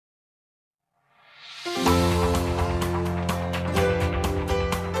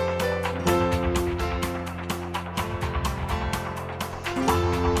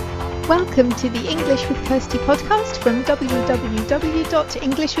Welcome to the English with Kirsty podcast from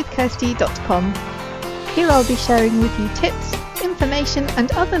www.englishwithkirsty.com. Here I'll be sharing with you tips, information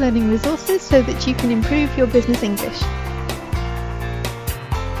and other learning resources so that you can improve your business English.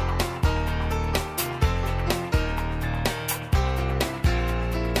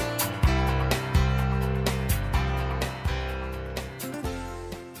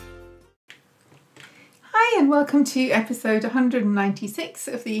 Hi and welcome to episode 196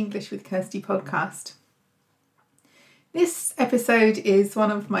 of the English with Kirsty podcast. This episode is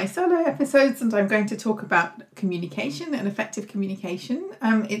one of my solo episodes and I'm going to talk about communication and effective communication.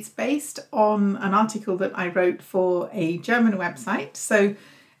 It's based on an article that I wrote for a German website. So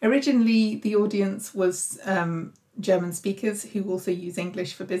originally the audience was German speakers who also use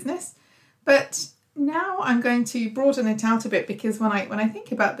English for business, but now I'm going to broaden it out a bit because when I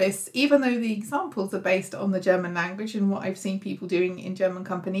think about this, even though the examples are based on the German language and what I've seen people doing in German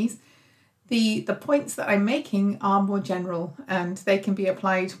companies, the points that I'm making are more general and they can be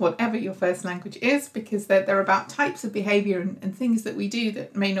applied whatever your first language is, because they're about types of behaviour and things that we do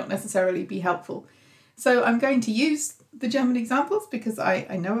that may not necessarily be helpful. So I'm going to use the German examples because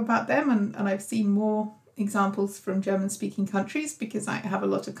I know about them and I've seen more examples from German speaking countries because I have a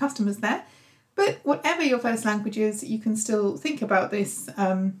lot of customers there. But whatever your first language is, you can still think about this,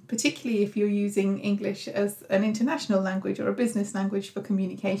 particularly if you're using English as an international language or a business language for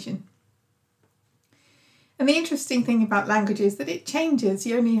communication. And the interesting thing about language is that it changes.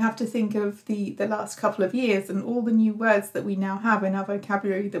 You only have to think of the last couple of years and all the new words that we now have in our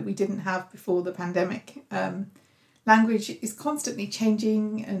vocabulary that we didn't have before the pandemic. Language is constantly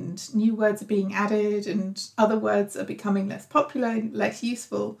changing and new words are being added and other words are becoming less popular, less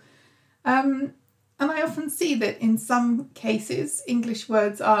useful. And I often see that in some cases English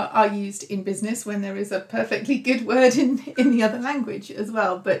words are used in business when there is a perfectly good word in the other language as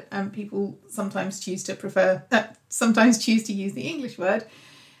well, but people sometimes choose to use the English word,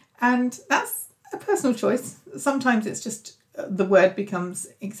 and that's a personal choice. Sometimes it's just the word becomes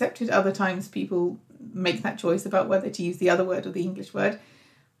accepted, other times people make that choice about whether to use the other word or the English word,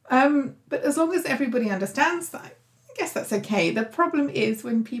 but as long as everybody understands that, I guess that's okay. The problem is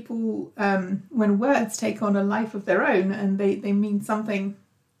when people, when words take on a life of their own and they mean something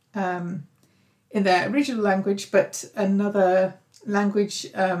in their original language, but another language,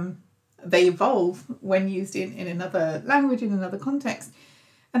 they evolve when used in another language, in another context.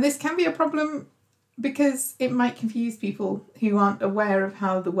 And this can be a problem because it might confuse people who aren't aware of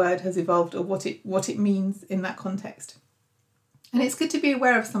how the word has evolved or what it means in that context. And it's good to be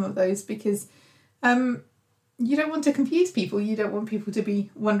aware of some of those because you don't want to confuse people. You don't want people to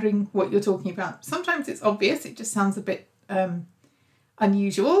be wondering what you're talking about. Sometimes it's obvious. It just sounds a bit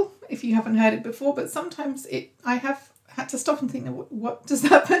unusual if you haven't heard it before. But sometimes I have had to stop and think, what does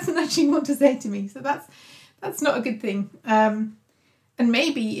that person actually want to say to me? So that's not a good thing. And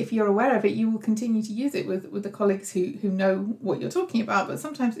maybe if you're aware of it, you will continue to use it with the colleagues who know what you're talking about. But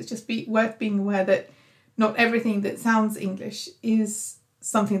sometimes it's just worth being aware that not everything that sounds English is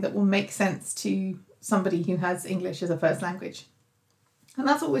something that will make sense to somebody who has English as a first language. And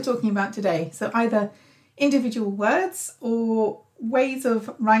that's what we're talking about today. So either individual words or ways of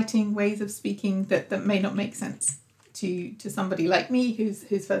writing, ways of speaking that may not make sense to somebody like me whose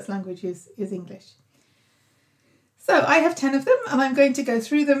first language is English. So I have 10 of them and I'm going to go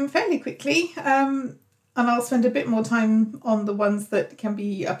through them fairly quickly. And I'll spend a bit more time on the ones that can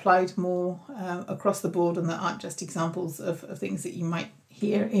be applied more across the board and that aren't just examples of things that you might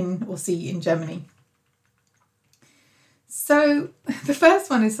hear in or see in Germany. So the first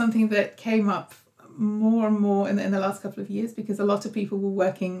one is something that came up more and more in the last couple of years because a lot of people were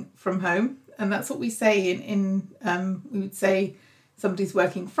working from home, and that's what we say we would say somebody's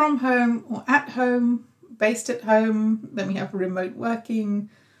working from home or at home, based at home, then we have remote working,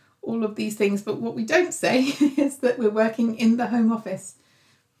 all of these things, but what we don't say is that we're working in the home office.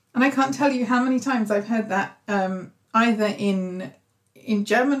 And I can't tell you how many times I've heard that either in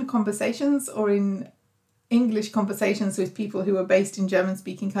German conversations or in English conversations with people who are based in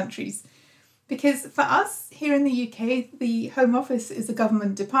German-speaking countries. Because for us here in the UK, the Home Office is a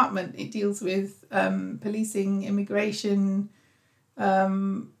government department. It deals with policing, immigration,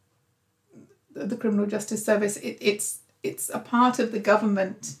 the criminal justice service. It's a part of the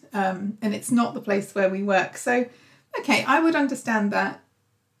government and it's not the place where we work. So, okay, I would understand that,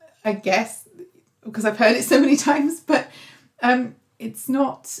 I guess, because I've heard it so many times, but it's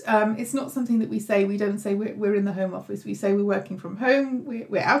not something that we say. We don't say we're in the home office. We say we're working from home.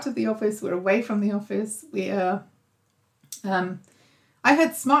 We're out of the office. We're away from the office. We are I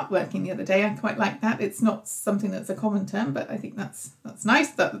heard smart working the other day. I quite like that. It's not something that's a common term, but I think that's nice.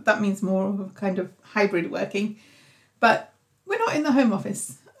 That means more of a kind of hybrid working. But we're not in the Home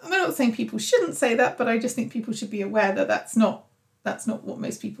Office. I'm not saying people shouldn't say that, but I just think people should be aware that that's not what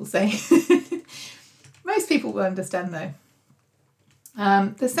most people say. Most people will understand though.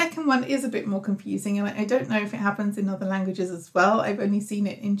 The second one is a bit more confusing, and I don't know if it happens in other languages as well. I've only seen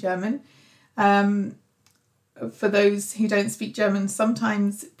it in German. For those who don't speak German,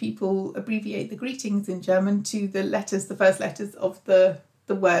 sometimes people abbreviate the greetings in German to the first letters of the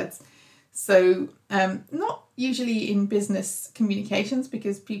words. So not usually in business communications,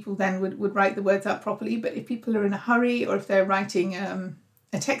 because people then would write the words out properly. But if people are in a hurry, or if they're writing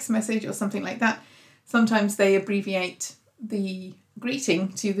a text message or something like that, sometimes they abbreviate the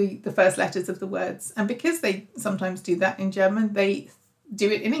greeting to the first letters of the words. And because they sometimes do that in German, they do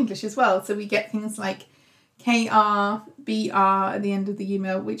it in English as well. So we get things like KR, BR at the end of the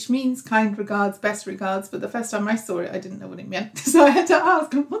email, which means kind regards, best regards. But the first time I saw it, I didn't know what it meant. So I had to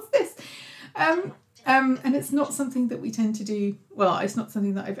ask, what's this? And it's not something that we tend to do. Well, it's not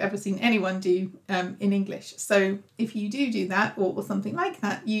something that I've ever seen anyone do in English. So if you do that or something like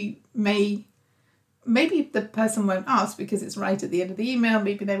that, you maybe the person won't ask because it's right at the end of the email.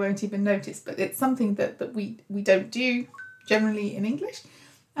 Maybe they won't even notice. But it's something that we don't do generally in English.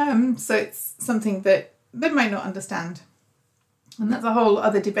 So it's something that they might not understand. And that's a whole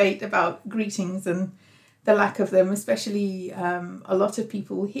other debate about greetings and the lack of them, especially a lot of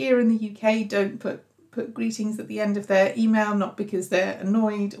people here in the UK don't put greetings at the end of their email, not because they're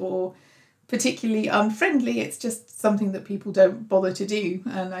annoyed or particularly unfriendly. It's just something that people don't bother to do.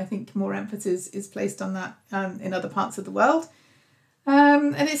 And I think more emphasis is placed on that in other parts of the world.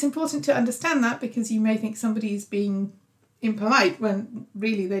 And it's important to understand that, because you may think somebody's being impolite when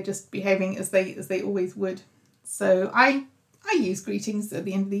really they're just behaving as they always would. So I use greetings at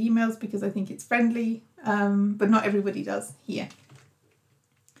the end of the emails because I think it's friendly, but not everybody does here.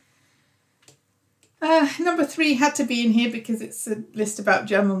 Number 3 had to be in here because it's a list about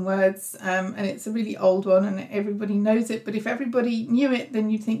German words, and it's a really old one and everybody knows it. But if everybody knew it, then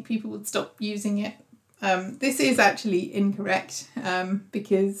you'd think people would stop using it. This is actually incorrect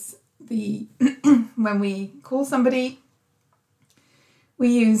because when we call somebody, we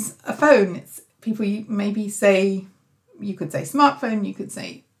use a phone. People maybe say, you could say smartphone, you could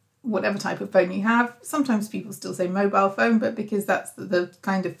say whatever type of phone you have. Sometimes people still say mobile phone, but because that's the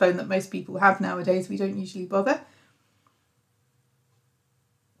kind of phone that most people have nowadays, we don't usually bother.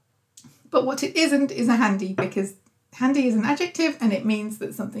 But what it isn't is a handy, because handy is an adjective and it means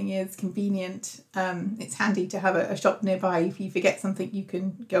that something is convenient. It's handy to have a shop nearby. If you forget something, you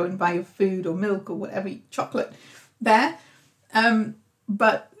can go and buy your food or milk or whatever, chocolate there.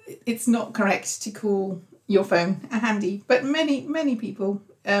 But it's not correct to call your phone a handy. But many people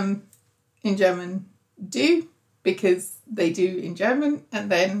in German do, because they do in German and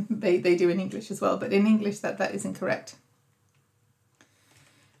then they do in English as well. But in English that isn't correct.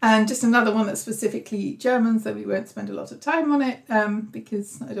 And just another one that's specifically German, so we won't spend a lot of time on it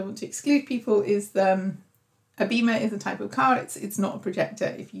because I don't want to exclude people, is a beamer is a type of car. It's not a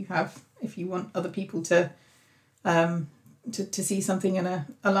projector. If you want other people to see something in a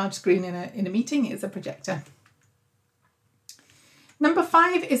large screen in a meeting, it's a projector. Number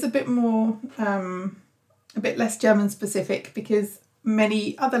 5 is a bit less German specific, because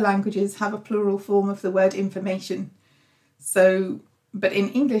many other languages have a plural form of the word information. So, but in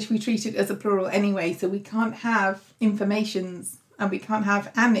English we treat it as a plural anyway, so we can't have informations and we can't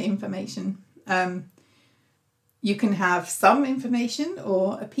have an information. You can have some information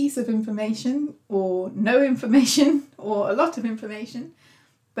or a piece of information or no information or a lot of information,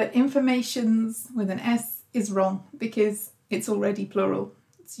 but informations with an S is wrong because it's already plural.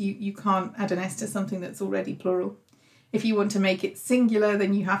 So you can't add an S to something that's already plural. If you want to make it singular,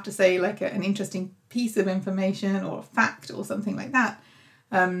 then you have to say like an interesting piece of information or a fact or something like that,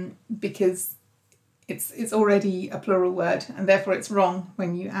 because it's already a plural word, and therefore it's wrong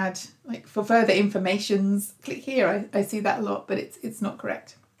when you add, like, for further informations, click here. I see that a lot, but it's not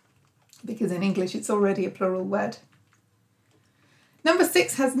correct because in English it's already a plural word. Number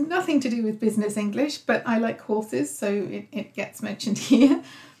 6 has nothing to do with business English, but I like horses, so it gets mentioned here.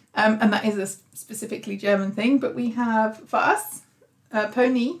 And that is a specifically German thing, but we have, for us, a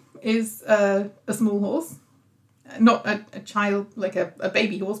pony is a small horse. Not a child, like a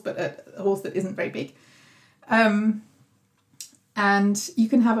baby horse, but a horse that isn't very big. And you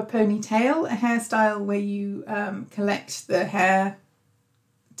can have a ponytail, a hairstyle where you collect the hair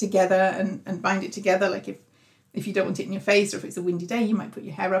together and bind it together. Like if you don't want it in your face, or if it's a windy day, you might put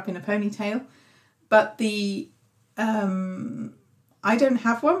your hair up in a ponytail. But the I don't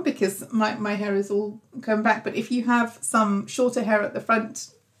have one because my hair is all combed back, but if you have some shorter hair at the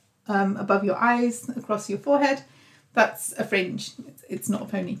front, above your eyes, across your forehead, that's a fringe. It's not a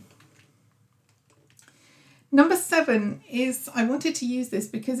pony. Number 7 is, I wanted to use this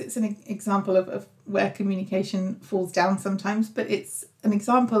because it's an example of where communication falls down sometimes, but it's an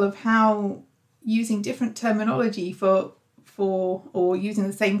example of how using different terminology or using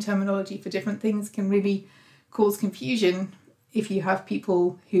the same terminology for different things can really cause confusion if you have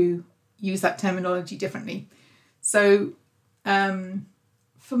people who use that terminology differently. So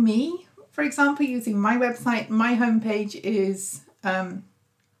for me, for example, using my website, my homepage is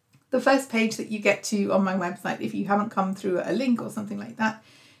the first page that you get to on my website. If you haven't come through a link or something like that,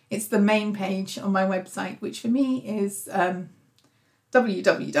 it's the main page on my website, which for me is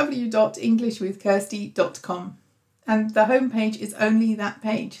www.englishwithkirsty.com. And the homepage is only that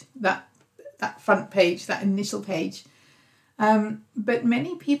page, that front page, that initial page. But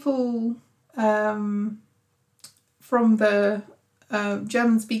many people from the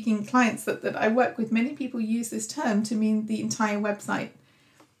German-speaking clients that I work with, many people use this term to mean the entire website.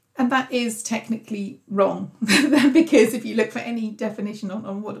 And that is technically wrong, because if you look for any definition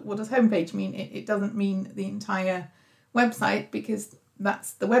on what does homepage mean, it doesn't mean the entire website, because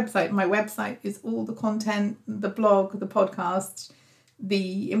that's the website. My website is all the content, the blog, the podcast,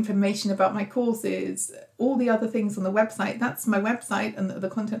 the information about my courses, all the other things on the website. That's my website and the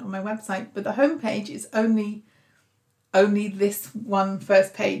content on my website. But the homepage is only this one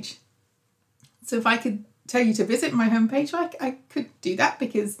first page. So if I could tell you to visit my homepage, I could do that,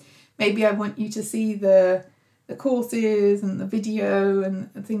 because maybe I want you to see the courses and the video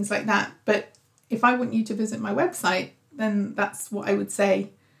and things like that. But if I want you to visit my website, then that's what I would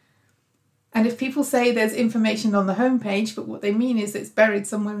say. And if people say there's information on the homepage, but what they mean is it's buried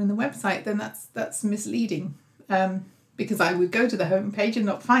somewhere in the website, then that's misleading. Because I would go to the homepage and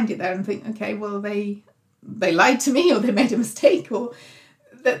not find it there and think, okay, well, they lied to me, or they made a mistake, or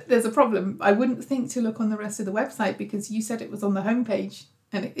that there's a problem. I wouldn't think to look on the rest of the website because you said it was on the homepage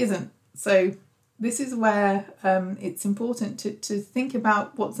and it isn't. So this is where it's important to think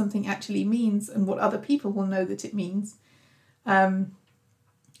about what something actually means and what other people will know that it means. And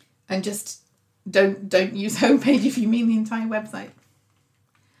just don't use homepage if you mean the entire website.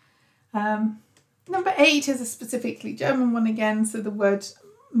 Number 8 is a specifically German one again. So the word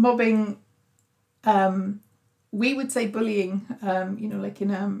mobbing, we would say bullying, like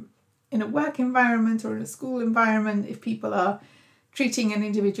in a work environment or in a school environment, if people are treating an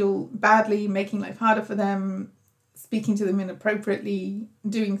individual badly, making life harder for them, speaking to them inappropriately,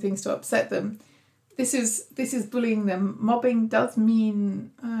 doing things to upset them, this is bullying them. Mobbing does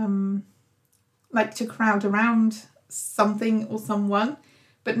mean like to crowd around something or someone,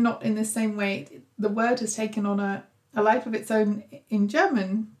 but not in the same way. The word has taken on a life of its own in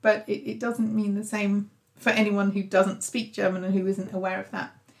German, but it doesn't mean the same for anyone who doesn't speak German and who isn't aware of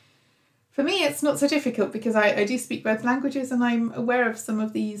that. For me, it's not so difficult because I do speak both languages and I'm aware of some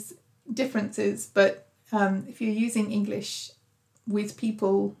of these differences. But if you're using English with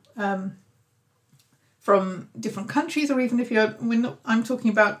people from different countries, or even if I'm talking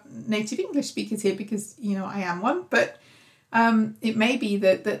about native English speakers here because, I am one, but it may be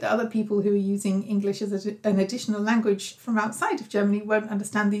that other people who are using English as an additional language from outside of Germany won't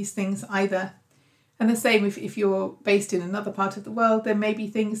understand these things either. And the same if you're based in another part of the world, there may be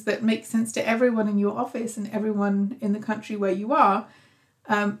things that make sense to everyone in your office and everyone in the country where you are,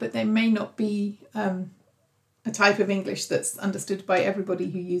 but there may not be a type of English that's understood by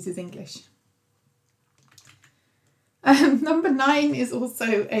everybody who uses English. Number 9 is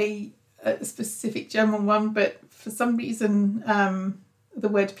also a specific German one, but for some reason the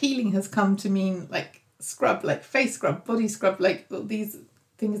word peeling has come to mean like scrub, like face scrub, body scrub, like these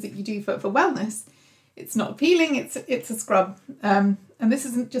things that you do for wellness. It's not peeling, it's a scrub. And this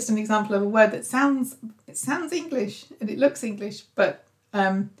isn't just an example of a word that sounds English and it looks English, but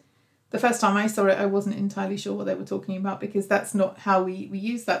the first time I saw it, I wasn't entirely sure what they were talking about because that's not how we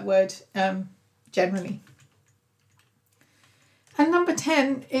use that word generally. And number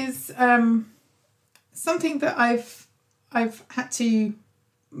 10 is something that I've had to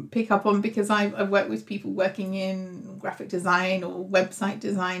pick up on because I've worked with people working in graphic design or website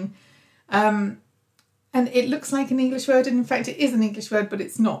design. And it looks like an English word, and in fact it is an English word, but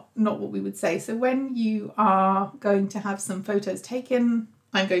it's not what we would say. So when you are going to have some photos taken,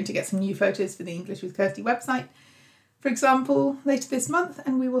 I'm going to get some new photos for the English with Kirsty website, for example, later this month,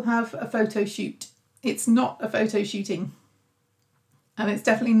 and we will have a photo shoot. It's not a photo shooting, and it's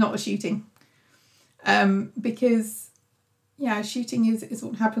definitely not a shooting, because shooting is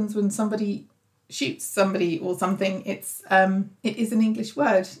what happens when somebody shoots somebody or something, it is an English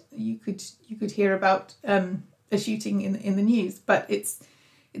word. You could hear about a shooting in the news, but it's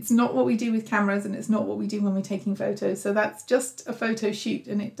not what we do with cameras, and it's not what we do when we're taking photos. So that's just a photo shoot,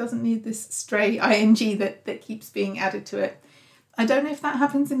 and it doesn't need this stray ing that keeps being added to it. I don't know if that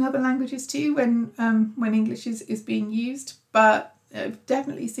happens in other languages too when English is being used, but I've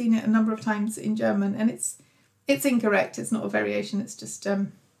definitely seen it a number of times in German, and it's incorrect. It's not a variation. It's just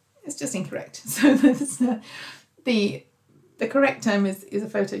incorrect. So the correct term is a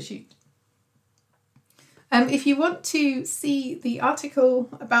photo shoot. If you want to see the article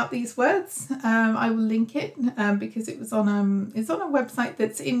about these words, I will link it because it's on a website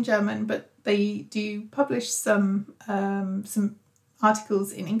that's in German, but they do publish some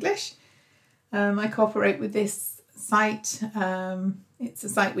articles in English. I cooperate with this site. It's a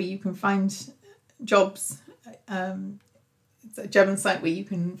site where you can find jobs. It's a German site where you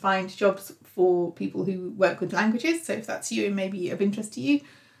can find jobs for people who work with languages. So if that's you, it may be of interest to you.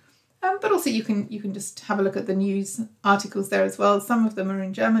 But also you can just have a look at the news articles there as well. Some of them are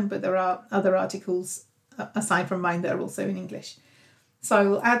in German, but there are other articles aside from mine that are also in English. So I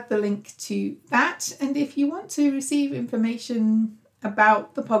will add the link to that. And if you want to receive information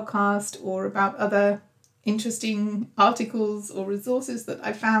about the podcast or about other interesting articles or resources that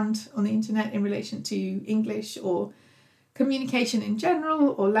I found on the internet in relation to English or communication in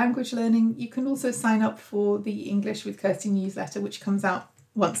general or language learning, you can also sign up for the English with Kirsty newsletter, which comes out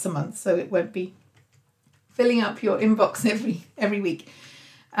once a month, so it won't be filling up your inbox every week.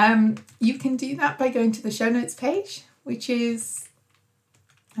 You can do that by going to the show notes page, which is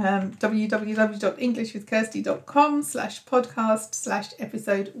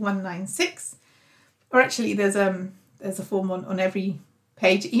www.englishwithkirsty.com/podcast/episode 196. Or actually, there's a form on every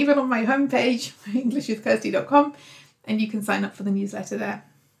page, even on my homepage, englishwithkirsty.com, and you can sign up for the newsletter there.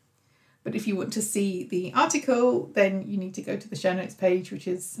 But if you want to see the article, then you need to go to the show notes page, which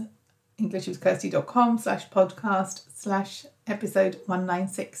is englishwithkirsty.com/podcast/episode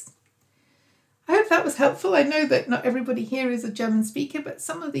 196. I hope that was helpful. I know that not everybody here is a German speaker, but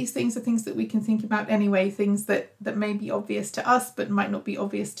some of these things are things that we can think about anyway, things that may be obvious to us, but might not be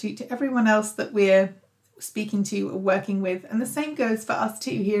obvious to everyone else that we're speaking to or working with. And the same goes for us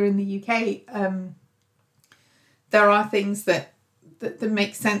too here in the UK. There are things that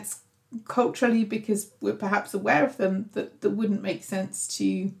make sense culturally because we're perhaps aware of them that wouldn't make sense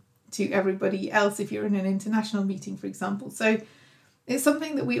to everybody else if you're in an international meeting, for example. So it's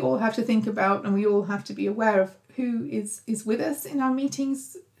something that we all have to think about, and we all have to be aware of who is with us in our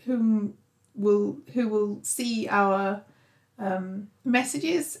meetings, who will see our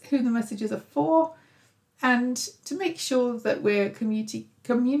messages, who the messages are for, and to make sure that we're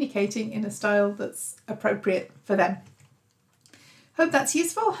communicating in a style that's appropriate for them. Hope that's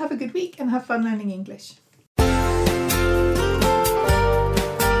useful. Have a good week and have fun learning English.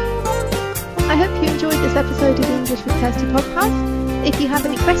 I hope you enjoyed this episode of the English with Kirsty podcast. If you have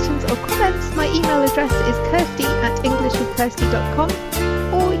any questions or comments, my email address is kirsty@englishwithkirsty.com,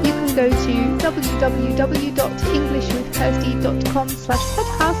 or you can go to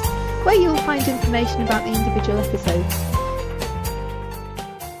www.englishwithkirsty.com/podcast, where you'll find information about the individual episodes.